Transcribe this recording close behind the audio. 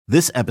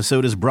This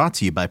episode is brought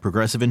to you by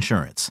Progressive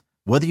Insurance.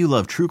 Whether you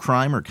love true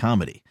crime or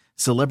comedy,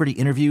 celebrity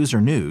interviews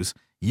or news,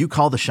 you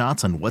call the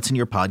shots on what's in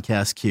your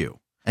podcast queue.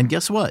 And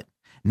guess what?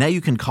 Now you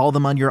can call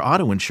them on your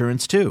auto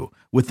insurance too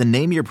with the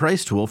Name Your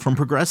Price tool from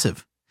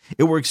Progressive.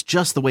 It works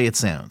just the way it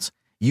sounds.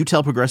 You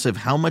tell Progressive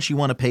how much you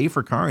want to pay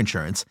for car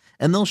insurance,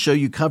 and they'll show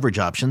you coverage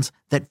options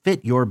that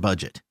fit your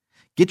budget.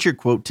 Get your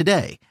quote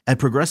today at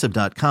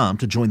Progressive.com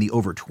to join the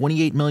over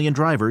 28 million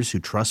drivers who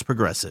trust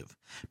Progressive.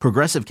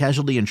 Progressive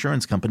Casualty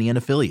Insurance Company and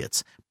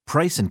Affiliates.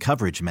 Price and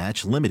coverage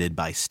match limited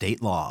by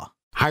state law.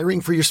 Hiring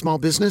for your small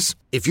business?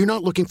 If you're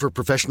not looking for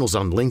professionals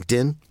on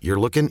LinkedIn, you're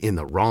looking in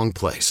the wrong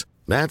place.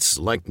 That's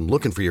like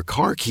looking for your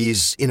car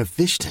keys in a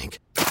fish tank.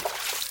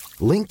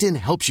 LinkedIn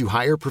helps you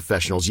hire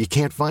professionals you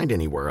can't find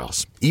anywhere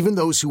else, even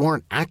those who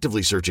aren't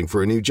actively searching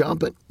for a new job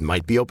but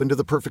might be open to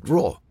the perfect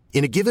role.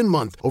 In a given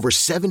month, over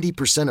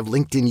 70% of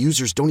LinkedIn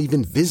users don't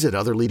even visit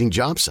other leading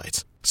job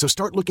sites. So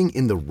start looking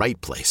in the right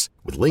place.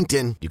 With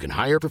LinkedIn, you can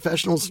hire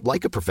professionals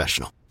like a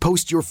professional.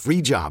 Post your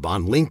free job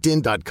on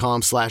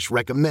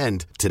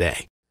linkedin.com/recommend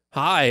today.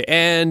 Hi,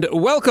 and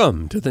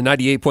welcome to the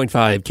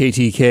 98.5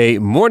 KTK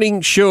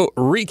Morning Show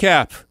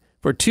recap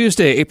for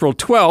Tuesday, April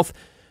 12th,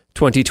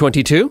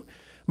 2022.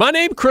 My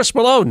name, Chris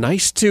Malone.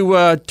 Nice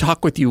to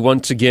talk with you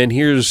once again.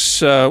 Here's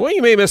what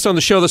you may have missed on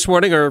the show this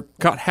morning or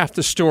got half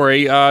the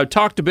story.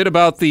 Talked a bit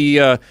about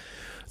the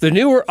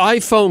newer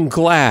iPhone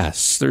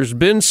glass. There's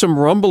been some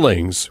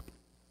rumblings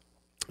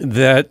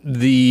that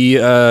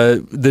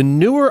the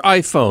newer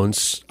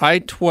iPhones,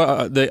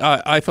 the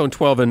iPhone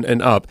 12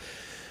 and up,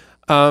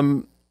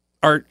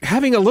 are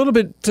having a little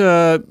bit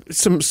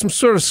some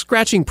sort of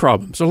scratching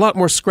problems. A lot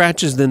more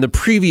scratches than the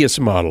previous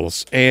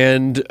models.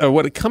 And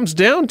what it comes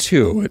down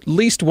to, at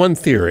least one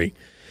theory,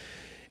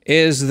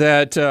 is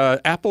that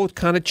Apple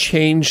kind of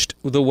changed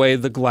the way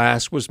the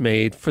glass was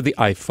made for the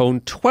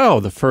iPhone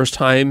 12, the first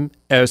time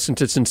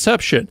since its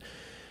inception.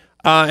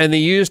 And they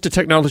used a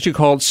technology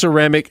called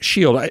ceramic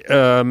shield.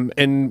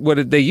 And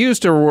what they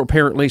used were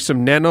apparently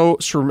some nano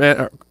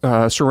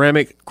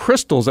ceramic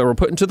crystals that were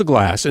put into the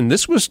glass. And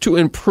this was to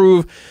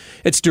improve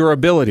its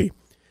durability.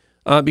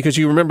 Because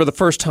you remember the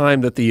first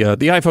time that the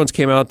iPhones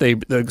came out,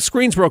 the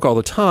screens broke all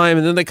the time.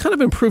 And then they kind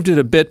of improved it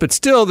a bit. But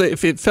still,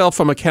 if it fell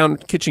from a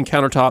kitchen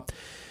countertop,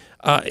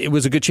 it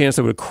was a good chance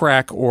that it would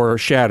crack or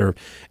shatter.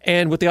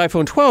 And with the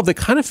iPhone 12, they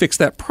kind of fixed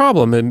that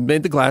problem and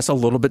made the glass a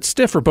little bit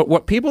stiffer. But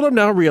what people are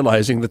now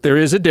realizing that there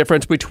is a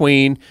difference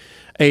between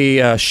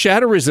a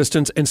shatter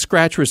resistance and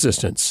scratch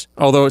resistance.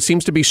 Although it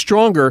seems to be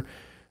stronger,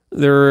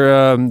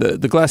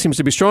 the glass seems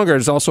to be stronger.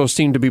 It also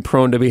seemed to be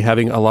prone to be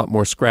having a lot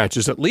more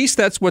scratches. At least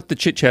that's what the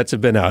chit-chats have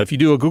been out. If you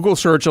do a Google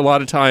search, a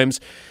lot of times,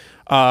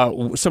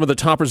 some of the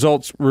top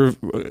results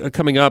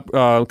coming up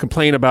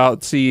complain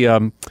about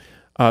the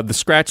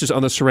scratches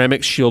on the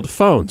ceramic shield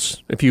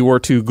phones. If you were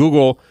to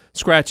Google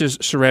scratches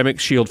ceramic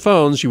shield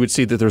phones, you would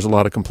see that there's a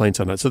lot of complaints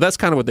on it. So that's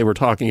kind of what they were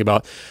talking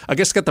about. I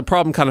guess got the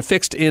problem kind of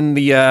fixed in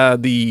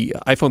the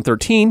iPhone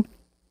 13.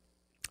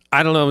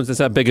 I don't know if it's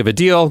that big of a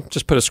deal.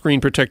 Just put a screen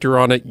protector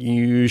on it.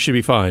 You should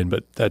be fine,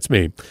 but that's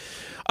me.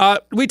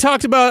 We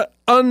talked about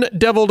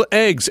undeviled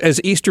eggs as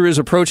Easter is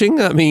approaching.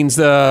 That means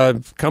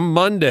come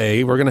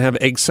Monday, we're going to have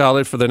egg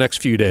salad for the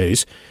next few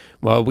days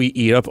while we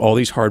eat up all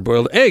these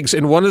hard-boiled eggs.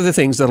 And one of the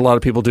things that a lot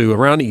of people do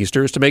around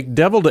Easter is to make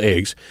deviled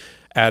eggs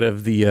out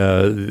of the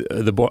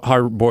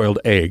hard-boiled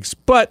eggs.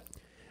 But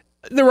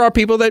there are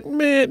people that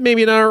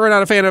maybe are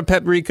not a fan of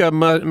paprika,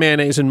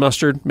 mayonnaise, and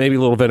mustard, maybe a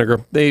little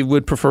vinegar. They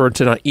would prefer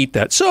to not eat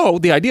that. So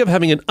the idea of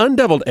having an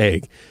undeviled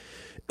egg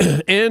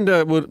and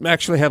would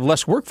actually have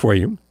less work for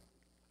you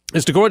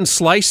is to go ahead and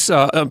slice,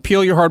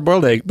 peel your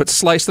hard-boiled egg, but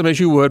slice them as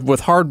you would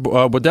with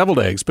deviled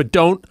eggs, but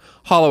don't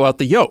hollow out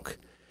the yolk.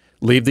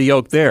 Leave the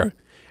yolk there.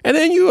 And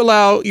then you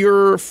allow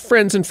your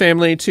friends and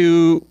family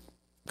to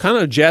kind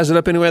of jazz it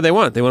up any way they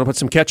want. They want to put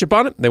some ketchup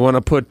on it. They want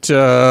to put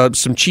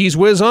some cheese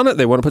whiz on it.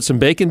 They want to put some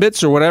bacon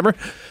bits or whatever.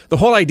 The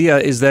whole idea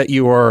is that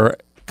you are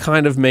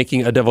kind of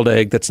making a deviled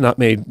egg that's not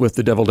made with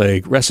the deviled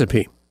egg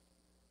recipe.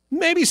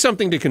 Maybe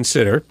something to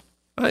consider.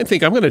 I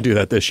think I'm going to do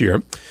that this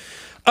year.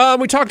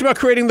 We talked about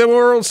creating the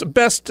world's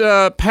best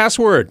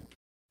password.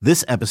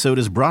 This episode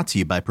is brought to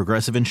you by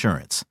Progressive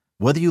Insurance.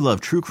 Whether you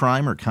love true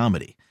crime or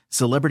comedy,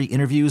 celebrity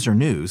interviews or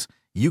news,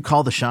 you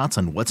call the shots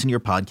on what's in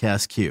your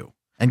podcast queue.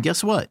 And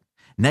guess what?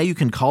 Now you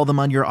can call them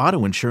on your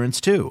auto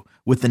insurance too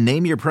with the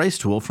Name Your Price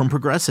tool from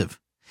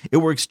Progressive. It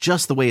works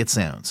just the way it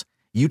sounds.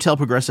 You tell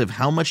Progressive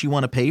how much you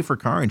want to pay for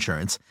car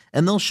insurance,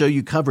 and they'll show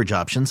you coverage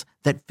options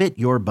that fit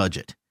your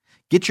budget.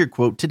 Get your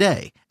quote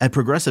today at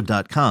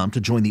Progressive.com to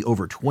join the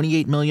over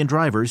 28 million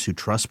drivers who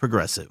trust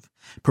Progressive.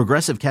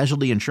 Progressive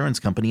Casualty Insurance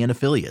Company and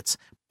Affiliates.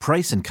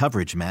 Price and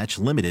coverage match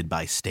limited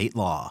by state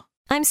law.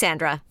 I'm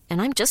Sandra,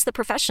 and I'm just the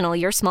professional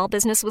your small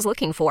business was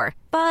looking for.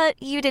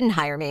 But you didn't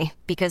hire me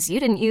because you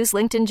didn't use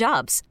LinkedIn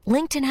Jobs.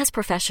 LinkedIn has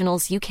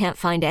professionals you can't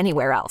find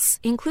anywhere else,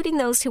 including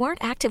those who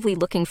aren't actively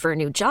looking for a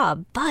new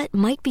job, but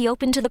might be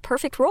open to the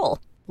perfect role,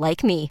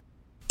 like me.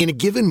 In a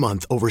given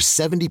month, over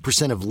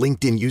 70% of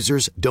LinkedIn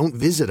users don't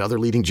visit other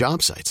leading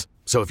job sites.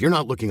 So if you're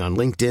not looking on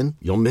LinkedIn,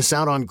 you'll miss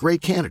out on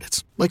great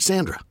candidates like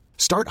Sandra.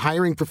 Start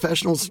hiring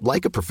professionals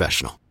like a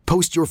professional.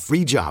 Post your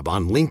free job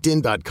on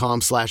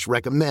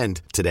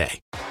linkedin.com/recommend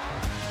today.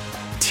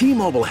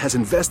 T-Mobile has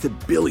invested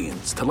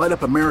billions to light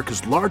up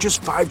America's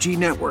largest 5G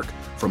network,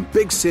 from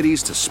big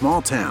cities to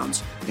small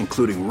towns,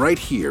 including right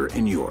here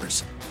in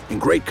yours.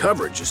 And great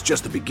coverage is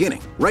just the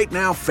beginning. Right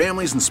now,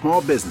 families and small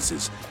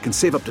businesses can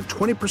save up to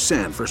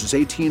 20% versus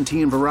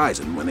AT&T and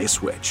Verizon when they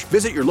switch.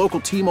 Visit your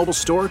local T-Mobile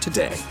store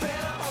today.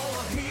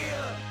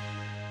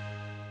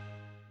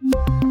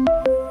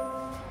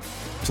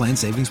 Plan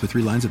savings with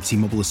 3 lines of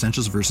T-Mobile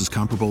Essentials versus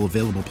comparable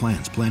available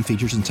plans. Plan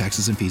features and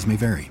taxes and fees may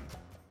vary.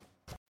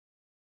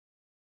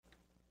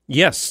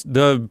 Yes,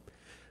 the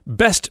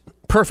best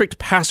perfect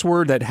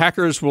password that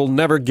hackers will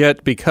never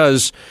get,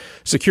 because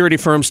security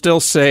firms still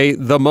say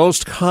the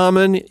most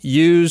common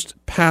used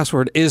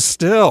password is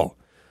still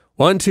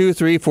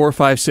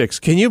 123456.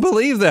 Can you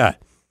believe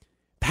that?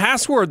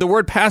 Password, the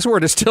word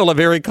password is still a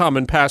very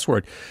common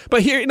password.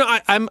 But here,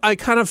 I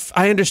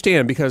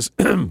understand, because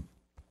at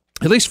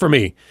least for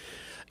me,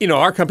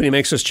 our company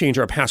makes us change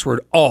our password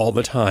all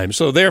the time.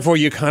 So therefore,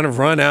 you kind of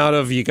run out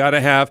of, you got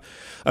to have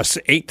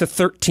 8 to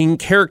 13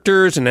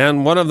 characters, and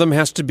then one of them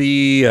has to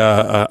be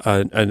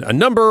a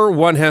number,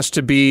 one has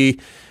to be,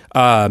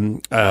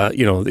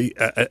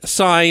 a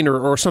sign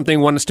or something,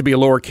 one has to be a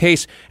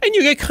lowercase. And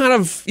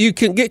you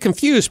can get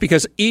confused,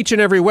 because each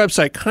and every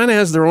website kind of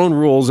has their own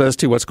rules as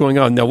to what's going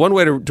on. Now, one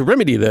way to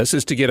remedy this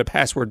is to get a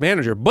password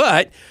manager,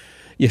 but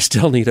you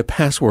still need a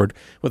password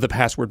with a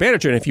password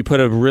manager. And if you put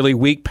a really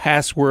weak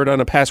password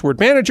on a password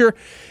manager,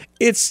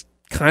 it's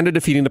kind of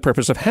defeating the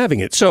purpose of having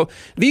it. So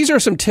these are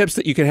some tips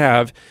that you can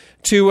have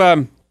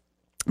to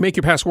make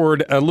your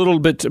password a little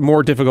bit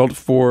more difficult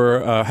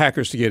for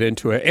hackers to get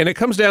into it. And it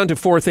comes down to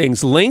 4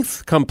 things: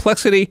 length,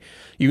 complexity,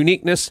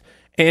 uniqueness,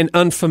 and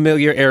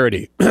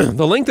unfamiliarity.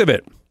 The length of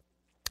it.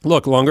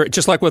 Look, longer,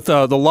 just like with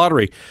the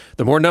lottery,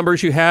 the more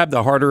numbers you have,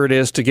 the harder it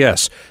is to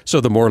guess.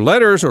 So the more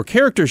letters or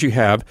characters you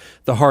have,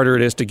 the harder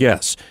it is to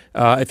guess.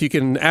 If you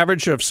can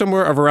average of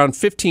somewhere of around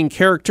 15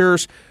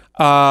 characters,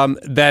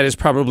 that is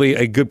probably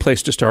a good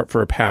place to start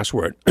for a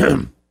password.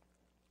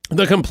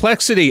 The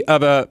complexity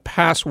of a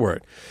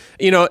password.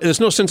 There's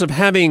no sense of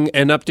having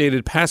an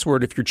updated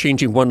password if you're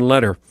changing one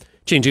letter,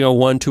 changing a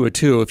 1 to a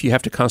 2, if you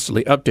have to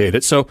constantly update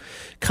it. So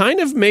kind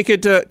of make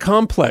it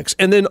complex.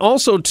 And then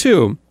also,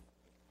 too,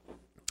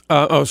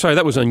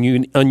 that was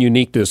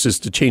ununiqueness, is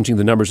to changing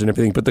the numbers and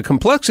everything. But the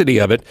complexity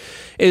of it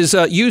is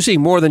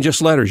using more than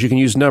just letters. You can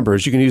use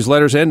numbers. You can use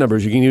letters and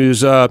numbers. You can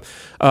use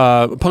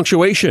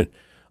punctuation.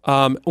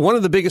 One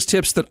of the biggest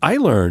tips that I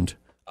learned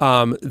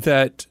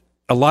that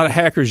a lot of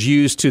hackers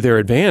use to their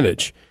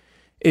advantage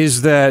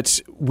is that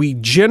we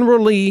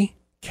generally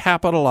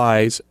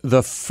capitalize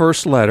the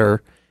first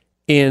letter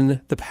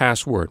in the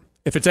password.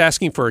 If it's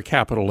asking for a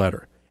capital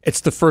letter, it's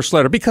the first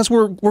letter, because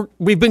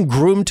we've been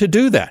groomed to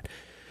do that.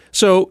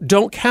 So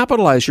don't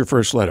capitalize your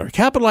first letter.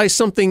 Capitalize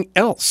something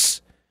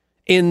else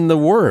in the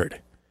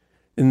word.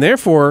 And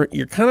therefore,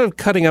 you're kind of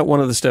cutting out one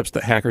of the steps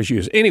that hackers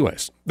use.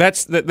 Anyways,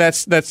 that's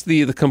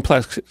the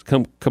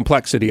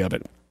complexity of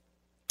it.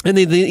 And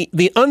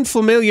the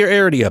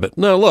unfamiliarity of it.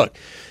 Now, look,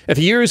 if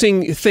you're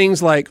using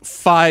things like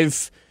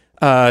 5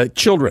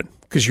 children,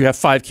 because you have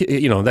 5,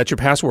 that your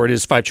password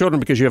is 5 children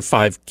because you have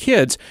 5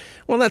 kids,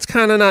 well, that's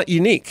kind of not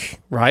unique,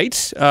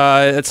 right?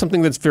 It's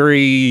something that's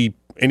very...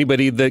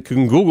 Anybody that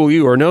can Google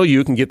you or know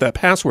you can get that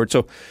password.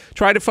 So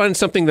try to find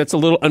something that's a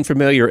little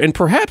unfamiliar. And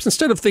perhaps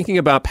instead of thinking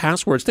about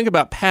passwords, think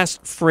about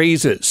past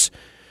phrases.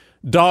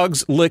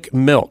 Dogs lick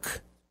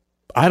milk.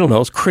 I don't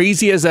know, as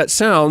crazy as that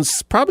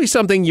sounds, probably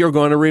something you're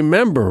going to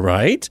remember,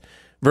 right?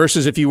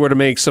 Versus if you were to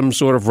make some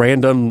sort of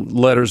random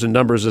letters and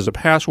numbers as a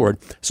password.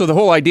 So the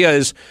whole idea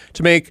is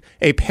to make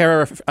a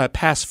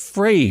pass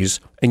phrase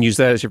and use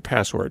that as your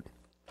password.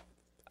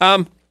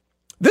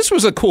 This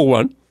was a cool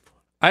one.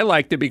 I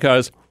liked it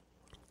because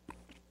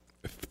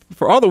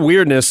for all the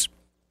weirdness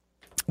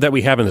that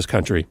we have in this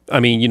country,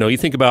 I mean, you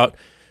think about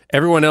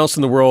everyone else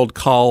in the world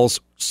calls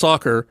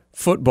soccer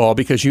football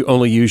because you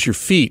only use your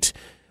feet.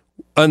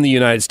 In the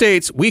United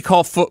States, we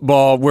call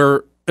football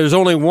where there's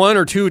only 1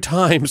 or 2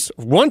 times,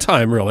 1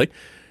 time really,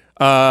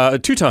 2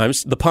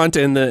 times, the punt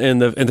and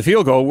the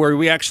field goal, where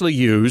we actually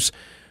use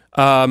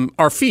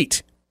our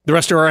feet. The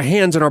rest are our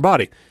hands and our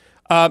body.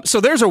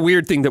 So there's a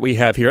weird thing that we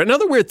have here.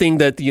 Another weird thing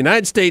that the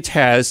United States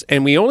has,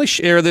 and we only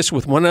share this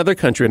with one other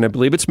country, and I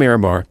believe it's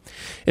Myanmar,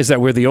 is that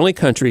we're the only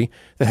country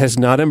that has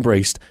not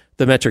embraced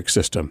the metric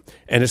system.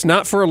 And it's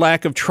not for a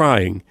lack of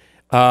trying.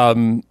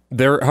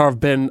 There have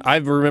been, I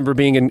remember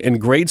being in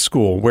grade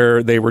school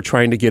where they were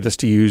trying to get us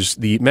to use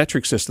the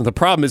metric system. The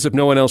problem is if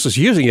no one else is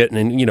using it,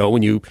 and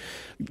when you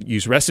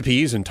use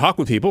recipes and talk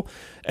with people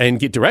and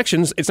get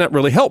directions, it's not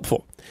really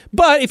helpful.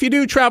 But if you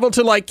do travel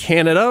to like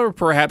Canada, or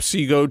perhaps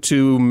you go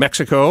to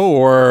Mexico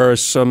or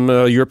some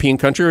European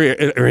country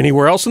or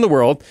anywhere else in the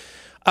world,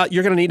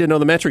 you're going to need to know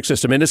the metric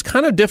system. And it's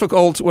kind of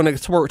difficult when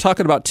we're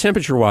talking about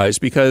temperature-wise,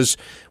 because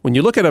when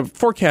you look at a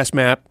forecast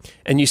map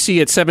and you see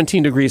it's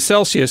 17 degrees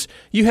Celsius,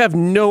 you have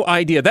no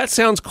idea. That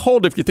sounds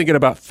cold if you're thinking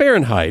about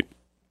Fahrenheit,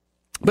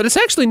 but it's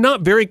actually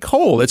not very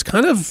cold. It's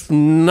kind of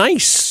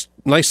nice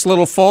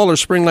little fall or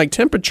spring-like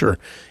temperature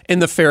in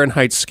the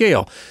Fahrenheit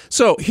scale.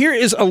 So here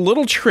is a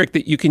little trick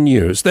that you can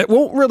use that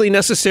won't really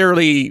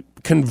necessarily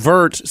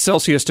convert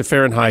Celsius to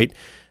Fahrenheit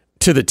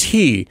to the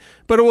T,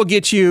 but it will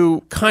get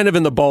you kind of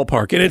in the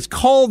ballpark. And it's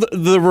called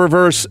the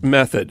reverse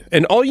method.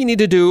 And all you need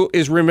to do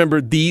is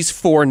remember these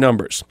four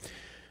numbers: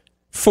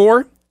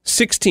 4,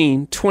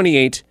 16,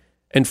 28,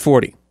 and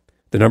 40.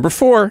 The number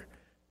 4,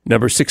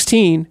 number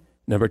 16,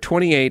 number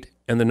 28,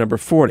 and the number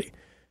 40.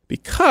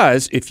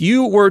 Because if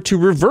you were to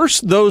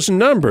reverse those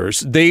numbers,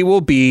 they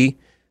will be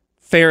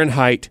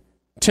Fahrenheit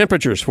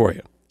temperatures for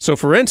you. So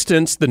for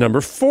instance, the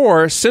number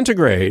 4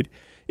 centigrade,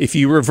 if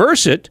you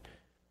reverse it,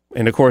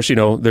 and of course,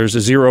 there's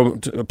a 0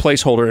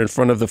 placeholder in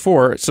front of the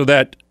 4, so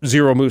that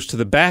 0 moves to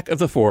the back of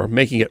the 4,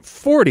 making it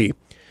 40,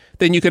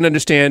 then you can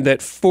understand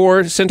that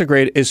 4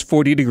 centigrade is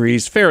 40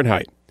 degrees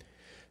Fahrenheit.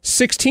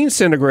 16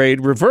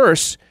 centigrade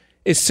reverse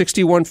is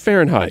 61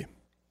 Fahrenheit,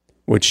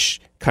 which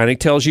kind of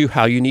tells you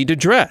how you need to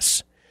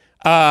dress.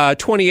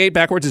 28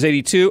 backwards is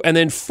 82, and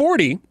then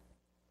 40,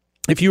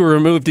 if you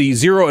remove the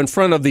 0 in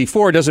front of the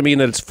 4, doesn't mean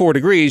that it's 4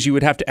 degrees. You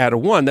would have to add a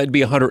 1. That'd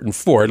be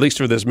 104, at least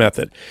for this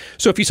method.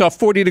 So if you saw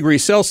 40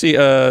 degrees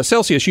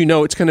Celsius, you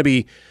know it's going to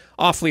be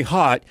awfully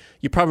hot.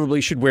 You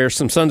probably should wear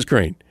some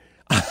sunscreen.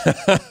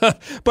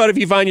 But if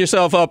you find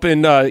yourself up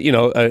in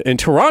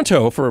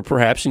Toronto,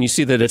 perhaps, and you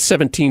see that it's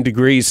 17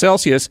 degrees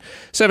Celsius,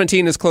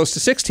 17 is close to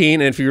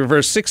 16, and if you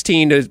reverse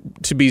 16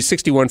 to be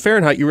 61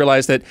 Fahrenheit, you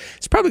realize that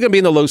it's probably going to be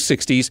in the low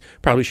 60s.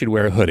 Probably should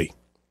wear a hoodie.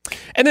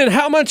 And then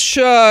how much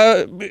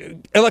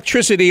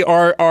electricity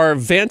are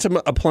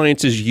Vantum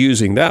appliances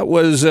using? That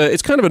was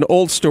it's kind of an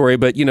old story,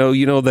 but you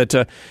know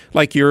that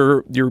like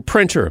your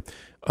printer.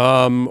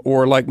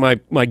 Or like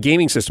my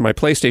gaming system, my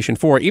PlayStation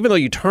 4, even though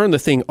you turn the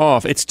thing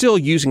off, it's still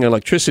using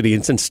electricity.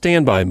 It's in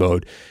standby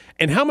mode.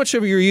 And how much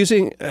of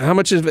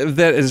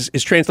that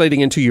is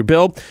translating into your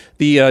bill?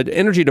 The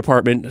Energy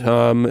Department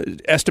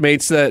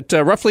estimates that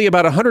roughly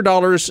about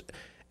 $100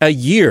 a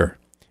year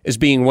is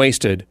being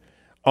wasted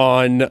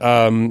on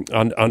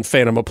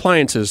Phantom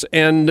appliances.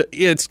 And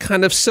it's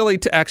kind of silly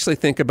to actually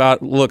think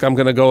about, look, I'm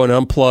going to go and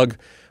unplug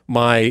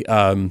my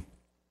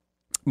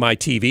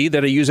TV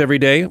that I use every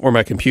day or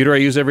my computer I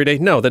use every day.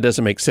 No, that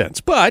doesn't make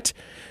sense. But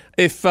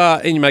if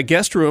in my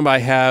guest room I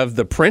have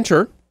the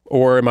printer,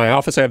 or in my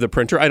office I have the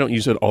printer, I don't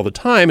use it all the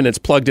time and it's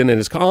plugged in and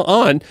it's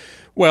on,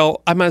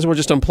 well, I might as well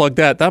just unplug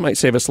that. That might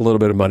save us a little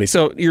bit of money.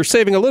 So you're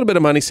saving a little bit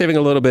of money, saving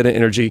a little bit of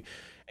energy.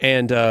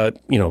 And,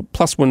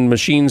 plus when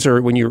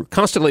you're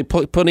constantly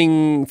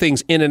putting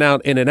things in and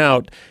out,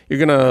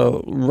 you're going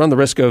to run the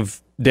risk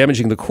of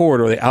damaging the cord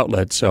or the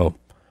outlet. So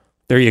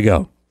there you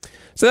go.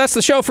 So that's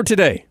the show for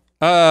today.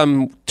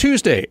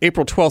 Tuesday,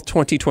 April 12th,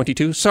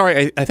 2022.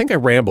 Sorry, I think I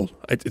rambled.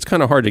 It's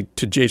kind of hard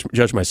to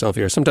judge myself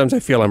here. Sometimes I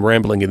feel I'm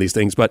rambling in these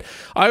things, but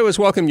I always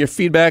welcome your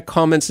feedback,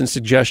 comments, and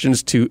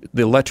suggestions to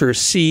the letter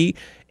C,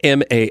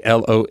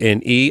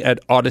 MALONE at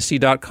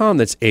Odyssey.com.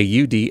 That's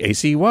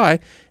AUDACY.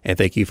 And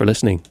thank you for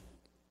listening.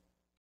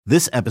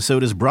 This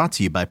episode is brought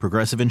to you by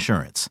Progressive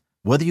Insurance.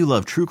 Whether you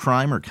love true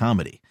crime or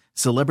comedy,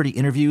 celebrity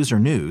interviews or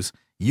news,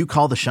 you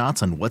call the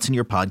shots on what's in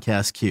your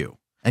podcast queue.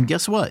 And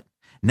guess what?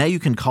 Now you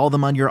can call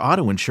them on your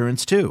auto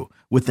insurance too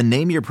with the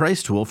Name Your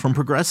Price tool from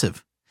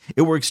Progressive.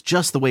 It works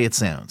just the way it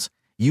sounds.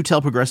 You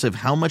tell Progressive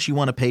how much you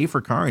want to pay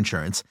for car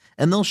insurance,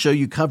 and they'll show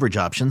you coverage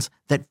options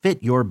that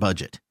fit your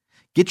budget.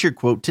 Get your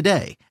quote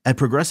today at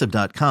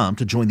Progressive.com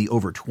to join the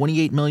over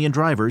 28 million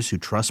drivers who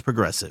trust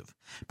Progressive.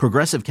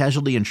 Progressive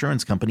Casualty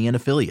Insurance Company and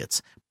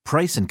Affiliates.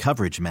 Price and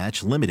coverage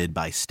match limited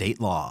by state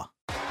law.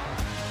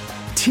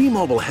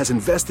 T-Mobile has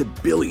invested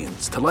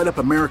billions to light up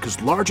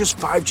America's largest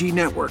 5G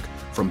network,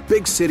 from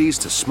big cities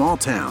to small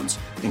towns,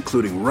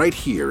 including right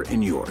here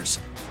in yours.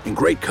 And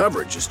great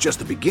coverage is just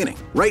the beginning.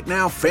 Right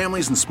now,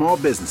 families and small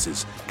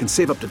businesses can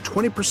save up to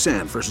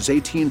 20% versus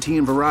AT&T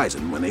and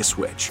Verizon when they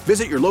switch.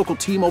 Visit your local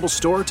T-Mobile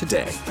store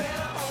today.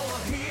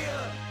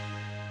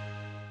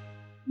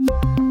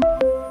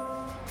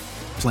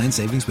 Plan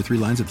savings with 3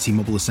 lines of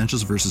T-Mobile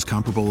Essentials versus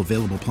comparable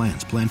available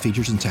plans. Plan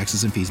features and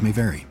taxes and fees may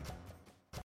vary.